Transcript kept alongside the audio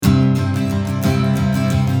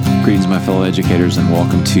Greetings, my fellow educators, and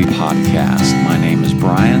welcome to podcast. My name is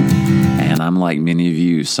Brian, and I'm like many of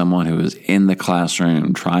you, someone who is in the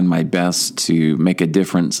classroom trying my best to make a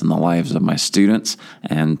difference in the lives of my students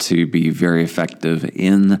and to be very effective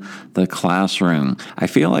in the classroom. I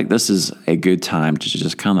feel like this is a good time to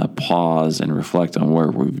just kind of pause and reflect on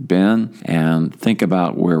where we've been and think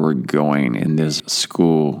about where we're going in this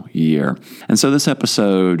school year. And so this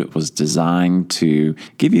episode was designed to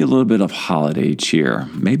give you a little bit of holiday cheer.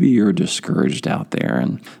 Maybe you're discouraged out there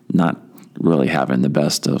and not really having the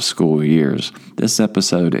best of school years. This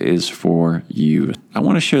episode is for you. I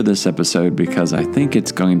want to share this episode because I think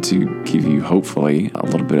it's going to give you, hopefully, a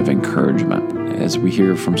little bit of encouragement as we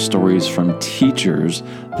hear from stories from teachers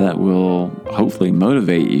that will hopefully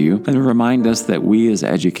motivate you and remind us that we as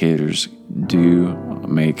educators do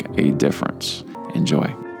make a difference.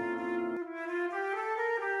 Enjoy.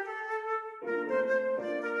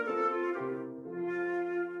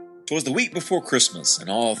 'Twas the week before Christmas, and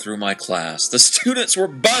all through my class the students were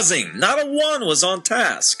buzzing. Not a one was on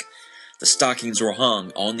task. The stockings were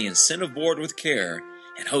hung on the incentive board with care,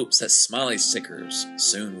 in hopes that smiley stickers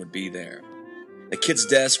soon would be there. The kids'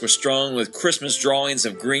 desks were strewn with Christmas drawings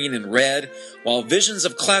of green and red, while visions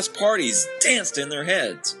of class parties danced in their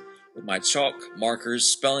heads. With my chalk markers,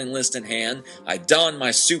 spelling list in hand, I donned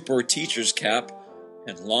my super teacher's cap,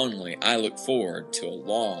 and longingly I looked forward to a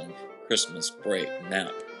long Christmas break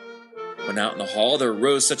nap. When out in the hall there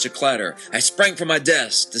rose such a clatter, I sprang from my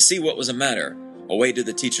desk to see what was the matter. Away to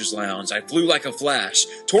the teacher's lounge I flew like a flash,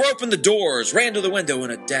 tore open the doors, ran to the window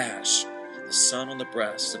in a dash. The sun on the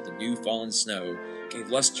breast of the new fallen snow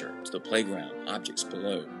gave luster to the playground objects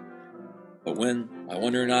below. But when my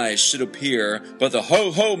wondering eyes should appear, but the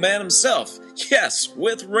ho-ho man himself, yes,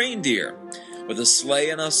 with reindeer. With a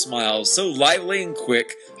sleigh and a smile so lively and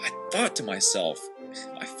quick, I thought to myself,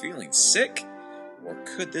 am I feeling sick? Or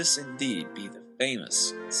could this indeed be the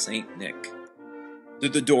famous St. Nick? Through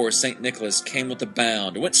the door St. Nicholas came with a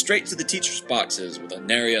bound, went straight to the teacher's boxes with a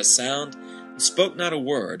nary a sound. He spoke not a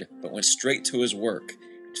word, but went straight to his work,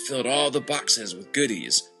 and filled all the boxes with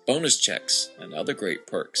goodies, bonus checks, and other great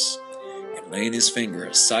perks. And laying his finger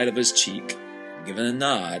aside of his cheek, and giving a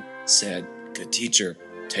nod, said, "Good teacher,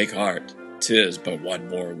 take heart, 'tis but one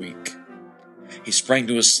more week." He sprang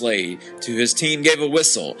to his sleigh, to his team gave a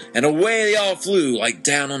whistle, and away they all flew like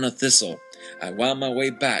down on a thistle. I wound my way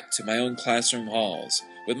back to my own classroom halls,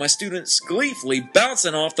 with my students gleefully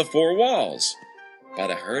bouncing off the four walls. But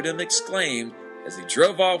I heard him exclaim, as he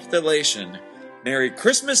drove off with elation, "Merry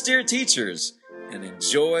Christmas, dear teachers, and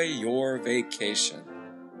enjoy your vacation."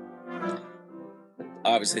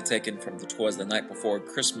 Obviously taken from the 'Twas the Night Before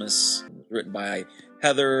Christmas, written by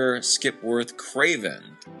Heather Skipworth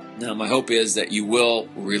Craven. Now, my hope is that you will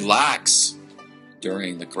relax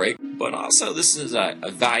during the break, but also this is a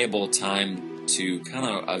valuable time to kind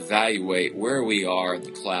of evaluate where we are in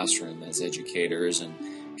the classroom as educators and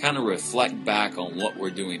kind of reflect back on what we're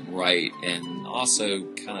doing right, and also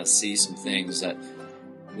kind of see some things that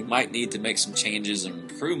we might need to make some changes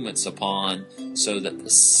and improvements upon so that the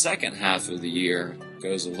second half of the year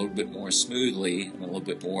goes a little bit more smoothly and a little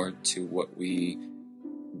bit more to what we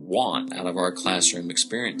want out of our classroom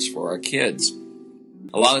experience for our kids.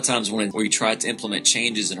 A lot of times when we try to implement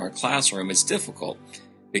changes in our classroom, it's difficult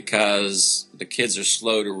because the kids are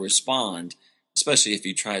slow to respond, especially if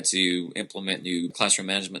you try to implement new classroom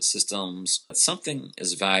management systems. Something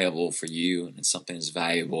is valuable for you and something is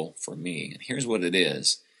valuable for me. And here's what it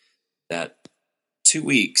is, that 2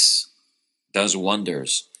 weeks does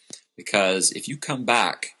wonders, because if you come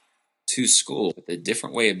back to school with a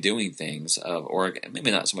different way of doing things, or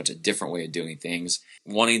maybe not so much a different way of doing things,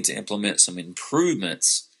 wanting to implement some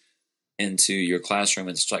improvements into your classroom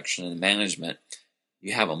instruction and management,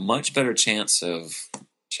 you have a much better chance of,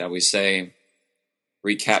 shall we say,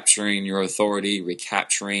 recapturing your authority,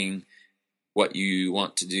 recapturing what you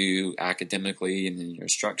want to do academically and in your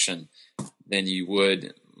instruction than you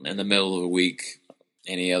would in the middle of the week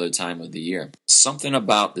any other time of the year. Something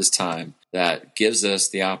about this time that gives us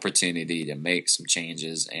the opportunity to make some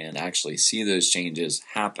changes and actually see those changes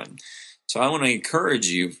happen. So I want to encourage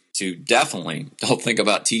you to definitely don't think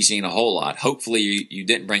about teaching a whole lot. Hopefully you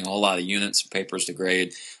didn't bring a whole lot of units and papers to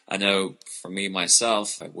grade. I know for me,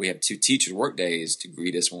 myself, we have 2 teacher work days to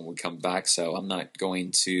greet us when we come back, so I'm not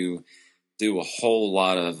going to do a whole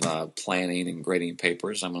lot of planning and grading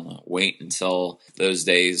papers. I'm going to wait until those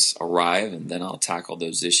days arrive, and then I'll tackle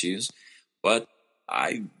those issues. But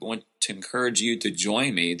I want to encourage you to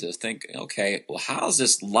join me to think, okay, well, how's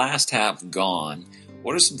this last half gone?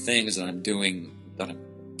 What are some things that I'm doing that I'm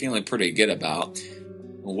feeling pretty good about?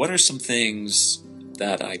 What are some things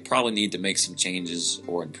that I probably need to make some changes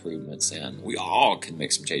or improvements in. We all can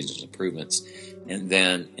make some changes and improvements, and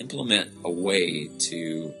then implement a way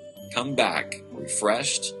to come back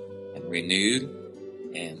refreshed and renewed,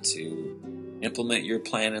 and to implement your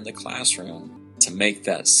plan in the classroom to make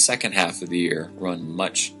that second half of the year run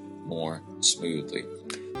much more smoothly.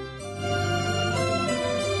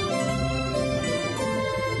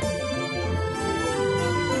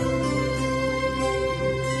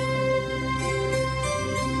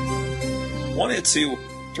 Wanted to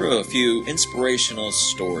throw a few inspirational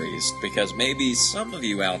stories because maybe some of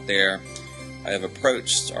you out there have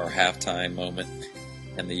approached our halftime moment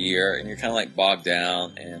in the year and you're kind of like bogged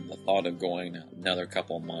down, and the thought of going another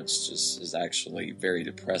couple of months just is actually very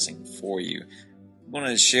depressing for you. I wanted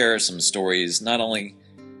to share some stories not only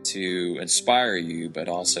to inspire you but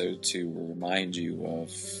also to remind you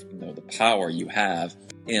of the power you have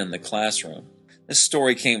in the classroom. This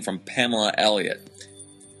story came from Pamela Elliott.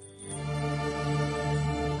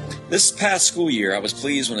 This past school year, I was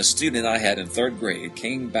pleased when a student I had in 3rd grade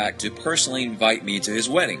came back to personally invite me to his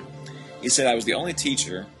wedding. He said I was the only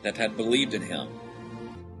teacher that had believed in him.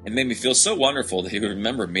 It made me feel so wonderful that he would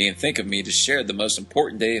remember me and think of me to share the most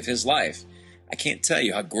important day of his life. I can't tell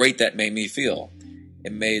you how great that made me feel.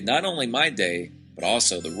 It made not only my day, but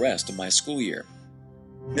also the rest of my school year.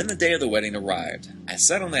 Then the day of the wedding arrived. I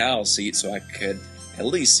sat on the aisle seat so I could at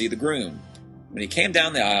least see the groom. When he came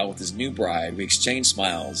down the aisle with his new bride, we exchanged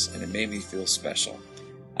smiles, and it made me feel special.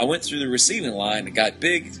 I went through the receiving line and got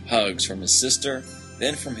big hugs from his sister,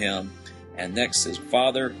 then from him, and next his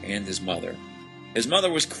father and his mother. His mother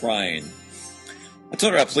was crying. I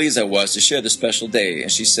told her how pleased I was to share the special day, and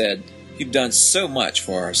she said, "You've done so much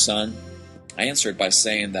for our son." I answered by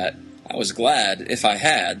saying that I was glad if I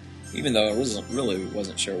had, even though I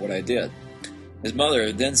wasn't sure what I did. His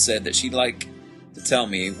mother then said that she'd like to tell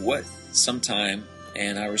me what sometime,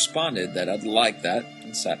 and I responded that I'd like that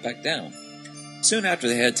and sat back down. Soon after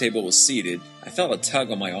the head table was seated, I felt a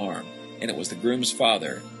tug on my arm, and it was the groom's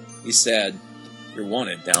father. He said, "You're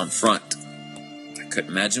wanted down front." I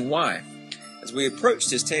couldn't imagine why. As we approached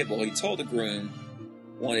his table, he told the groom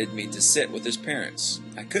wanted me to sit with his parents.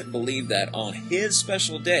 I couldn't believe that on his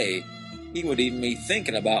special day, he would even be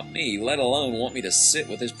thinking about me, let alone want me to sit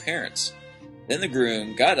with his parents. Then the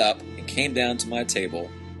groom got up and came down to my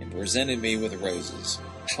table and presented me with roses.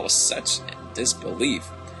 I was such in disbelief.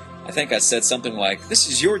 I think I said something like, "This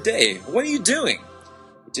is your day. What are you doing?"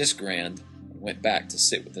 He just grinned and went back to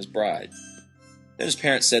sit with his bride. Then his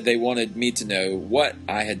parents said they wanted me to know what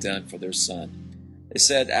I had done for their son. They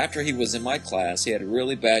said after he was in my class, he had a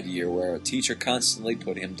really bad year where a teacher constantly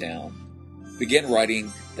put him down. He began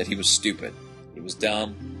writing that he was stupid, he was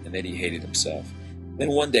dumb, and that he hated himself. Then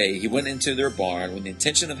one day he went into their barn with the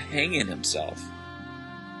intention of hanging himself.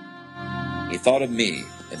 He thought of me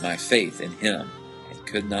and my faith in him and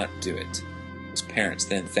could not do it. His parents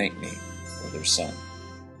then thanked me for their son.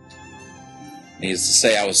 Needless to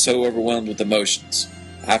say, I was so overwhelmed with emotions.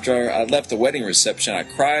 After I left the wedding reception, I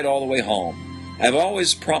cried all the way home. I have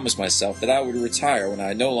always promised myself that I would retire when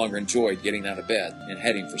I no longer enjoyed getting out of bed and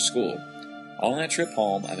heading for school. On that trip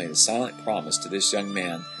home, I made a silent promise to this young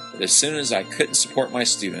man that as soon as I couldn't support my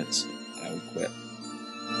students, I would quit.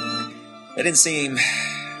 That didn't seem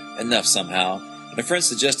enough somehow, and a friend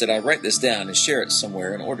suggested I write this down and share it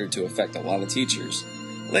somewhere in order to affect a lot of teachers.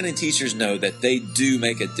 Letting teachers know that they do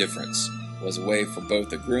make a difference was a way for both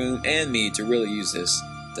the groom and me to really use this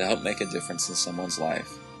to help make a difference in someone's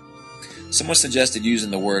life. Someone suggested using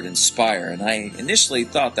the word inspire, and I initially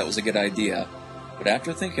thought that was a good idea, but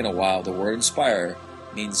after thinking a while, the word inspire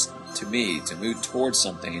means to me to move towards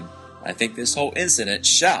something. I think this whole incident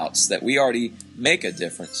shouts that we already make a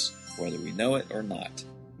difference, whether we know it or not.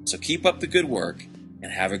 So keep up the good work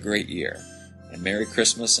and have a great year. And Merry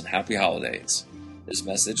Christmas and Happy Holidays. This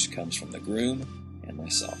message comes from the groom and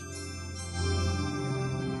myself.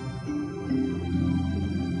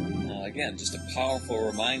 Again, just a powerful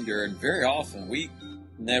reminder, and very often we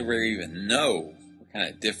never even know what kind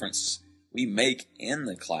of difference we make in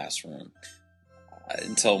the classroom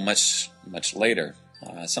until much later.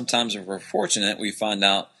 Sometimes if we're fortunate, we find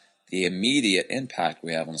out the immediate impact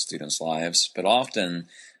we have on students' lives, but often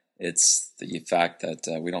it's the fact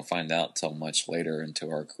that we don't find out till much later into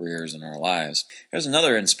our careers and our lives. Here's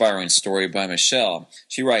another inspiring story by Michelle.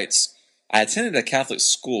 She writes, "I attended a Catholic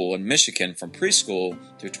school in Michigan from preschool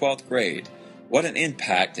through 12th grade. What an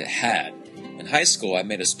impact it had. In high school, I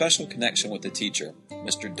made a special connection with the teacher,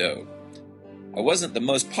 Mr. Doe. I wasn't the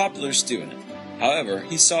most popular student. However,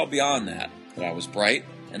 he saw beyond that I was bright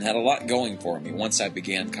and had a lot going for me once I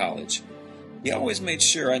began college. He always made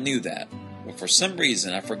sure I knew that. But for some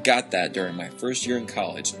reason, I forgot that during my first year in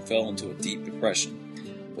college and fell into a deep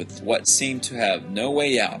depression with what seemed to have no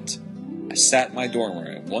way out. I sat in my dorm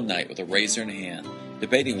room one night with a razor in hand,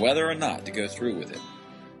 debating whether or not to go through with it.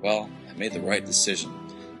 Well, I made the right decision.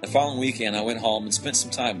 The following weekend, I went home and spent some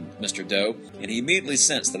time with Mr. Doe, and he immediately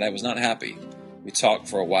sensed that I was not happy. We talked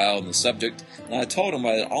for a while on the subject, and I told him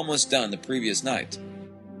what I had almost done the previous night.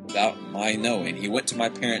 Without my knowing, he went to my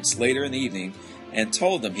parents later in the evening and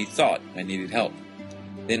told them he thought I needed help.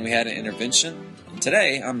 Then we had an intervention, and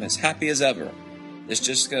today I'm as happy as ever. This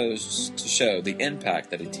just goes to show the impact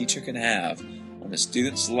that a teacher can have on a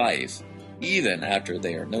student's life, even after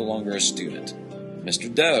they are no longer a student.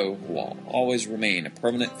 Mr. Doe will always remain a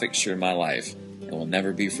permanent fixture in my life and will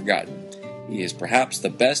never be forgotten. He is perhaps the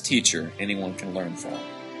best teacher anyone can learn from.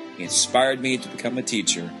 He inspired me to become a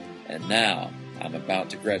teacher, and now I'm about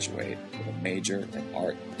to graduate with a major in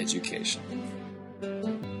art education.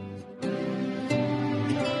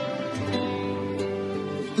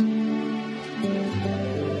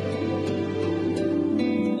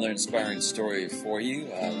 Another inspiring story for you.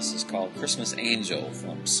 This is called Christmas Angel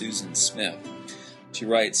from Susan Smith. She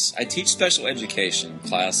writes, I teach special education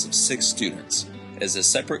class of 6 students. It is a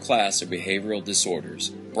separate class of behavioral disorders.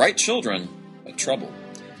 Bright children, but trouble.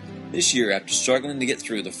 This year, after struggling to get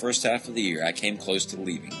through the first half of the year, I came close to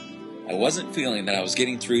leaving. I wasn't feeling that I was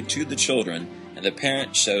getting through to the children, and the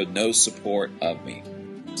parents showed no support of me.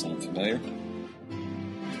 Sound familiar?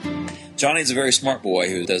 Johnny's a very smart boy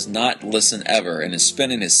who does not listen ever and is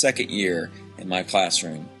spending his second year in my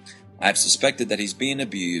classroom. I've suspected that he's being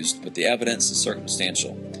abused, but the evidence is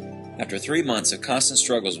circumstantial. After 3 months of constant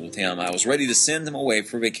struggles with him, I was ready to send him away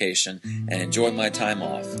for vacation and enjoy my time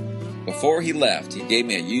off. Before he left, he gave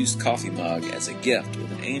me a used coffee mug as a gift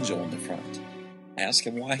with an angel on the front. I asked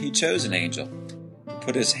him why he chose an angel. He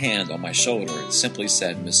put his hand on my shoulder and simply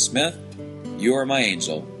said, Miss Smith, you are my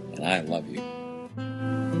angel, and I love you.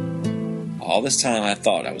 All this time I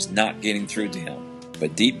thought I was not getting through to him.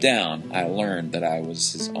 But deep down, I learned that I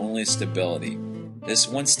was his only stability. This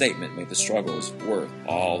one statement made the struggles worth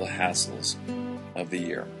all the hassles of the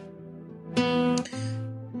year.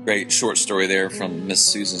 Great short story there from Miss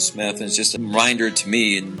Susan Smith. And it's just a reminder to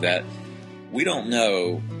me that we don't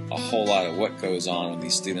know a whole lot of what goes on in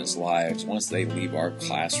these students' lives once they leave our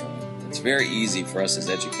classroom. It's very easy for us as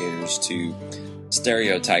educators to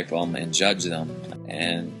stereotype them and judge them.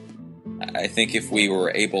 And I think if we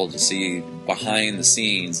were able to see behind the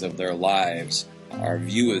scenes of their lives, our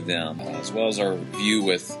view of them, as well as our view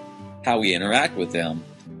with how we interact with them,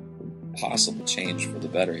 possible change for the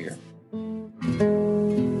better here.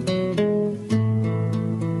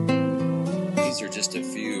 These are just a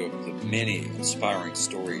few of the many inspiring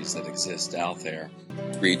stories that exist out there.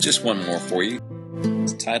 I'll read just one more for you.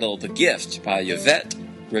 It's titled The Gift by Yvette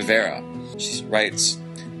Rivera. She writes,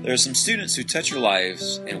 there are some students who touch your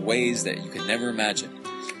lives in ways that you could never imagine.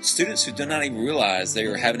 Students who do not even realize they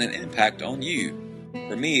are having an impact on you.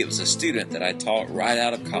 For me, it was a student that I taught right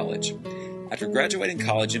out of college. After graduating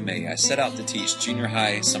college in May, I set out to teach junior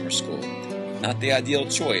high summer school. Not the ideal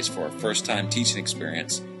choice for a first-time teaching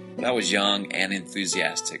experience, but I was young and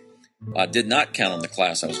enthusiastic. I did not count on the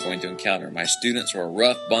class I was going to encounter. My students were a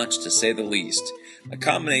rough bunch, to say the least. A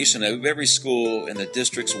combination of every school in the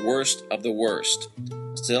district's worst of the worst.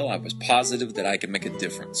 Still, I was positive that I could make a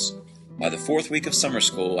difference. By the 4th week of summer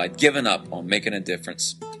school, I'd given up on making a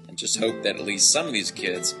difference and just hoped that at least some of these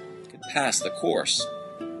kids could pass the course.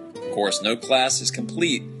 Of course, no class is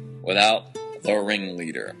complete without the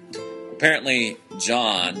ringleader. Apparently,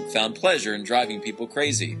 John found pleasure in driving people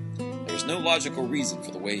crazy. There was no logical reason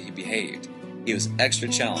for the way he behaved. He was extra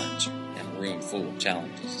challenge in a room full of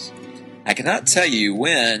challenges. I cannot tell you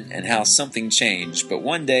when and how something changed, but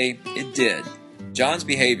one day it did. John's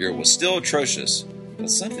behavior was still atrocious,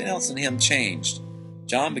 but something else in him changed.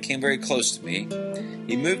 John became very close to me.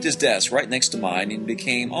 He moved his desk right next to mine and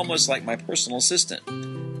became almost like my personal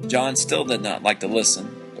assistant. John still did not like to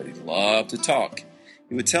listen, but he loved to talk.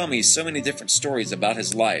 He would tell me so many different stories about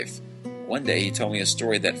his life. One day he told me a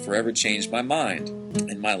story that forever changed my mind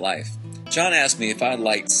and my life. John asked me if I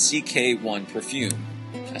liked CK1 perfume.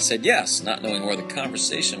 I said yes, not knowing where the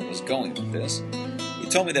conversation was going with this. He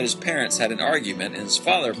told me that his parents had an argument and his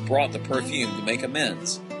father brought the perfume to make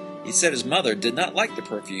amends. He said his mother did not like the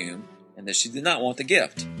perfume and that she did not want the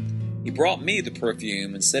gift. He brought me the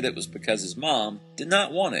perfume and said it was because his mom did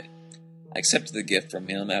not want it. I accepted the gift from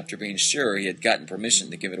him after being sure he had gotten permission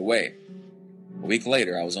to give it away. A week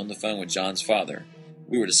later, I was on the phone with John's father.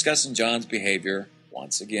 We were discussing John's behavior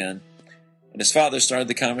once again, and his father started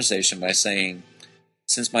the conversation by saying,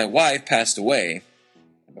 "Since my wife passed away,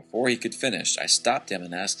 I'm Before he could finish, I stopped him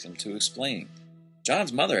and asked him to explain.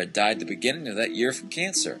 John's mother had died at the beginning of that year from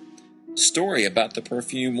cancer. The story about the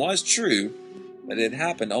perfume was true, but it had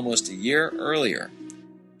happened almost a year earlier.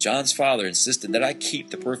 John's father insisted that I keep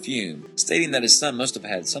the perfume, stating that his son must have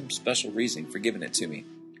had some special reason for giving it to me.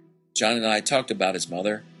 John and I talked about his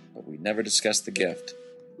mother, but we never discussed the gift.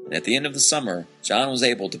 And at the end of the summer, John was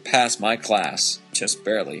able to pass my class, just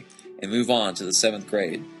barely, and move on to the 7th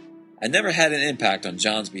grade. I never had an impact on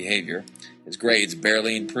John's behavior. His grades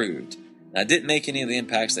barely improved, and I didn't make any of the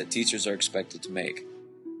impacts that teachers are expected to make.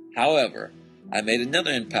 However, I made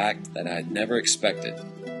another impact that I had never expected.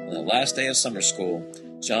 On the last day of summer school,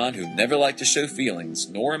 John, who never liked to show feelings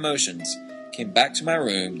nor emotions, came back to my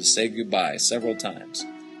room to say goodbye several times.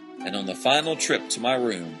 And on the final trip to my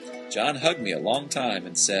room, John hugged me a long time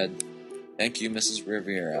and said, "Thank you, Mrs.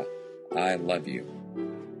 Rivera. I love you."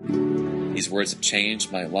 These words have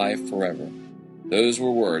changed my life forever. Those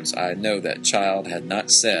were words I know that child had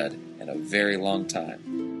not said in a very long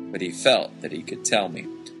time, but he felt that he could tell me.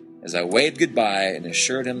 As I waved goodbye and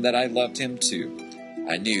assured him that I loved him too,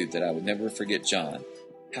 I knew that I would never forget John.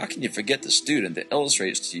 How can you forget the student that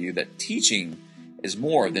illustrates to you that teaching is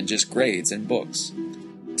more than just grades and books?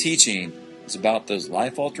 Teaching is about those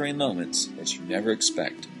life-altering moments that you never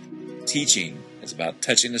expect. Teaching is about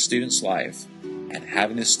touching a student's life and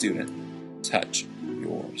having a student touch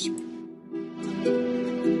yours.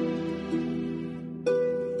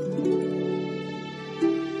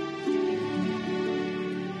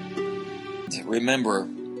 Remember,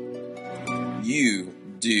 you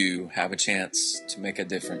do have a chance to make a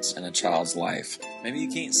difference in a child's life. Maybe you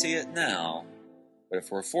can't see it now, but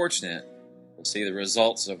if we're fortunate, we'll see the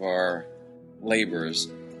results of our labors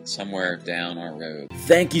somewhere down our road.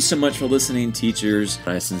 Thank you so much for listening, teachers.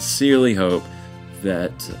 I sincerely hope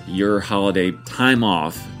that your holiday time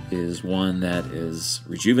off is one that is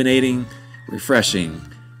rejuvenating, refreshing,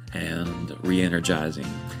 and re-energizing.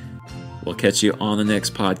 We'll catch you on the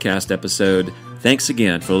next podcast episode. Thanks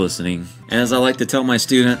again for listening. As I like to tell my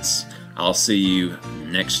students, I'll see you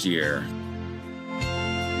next year.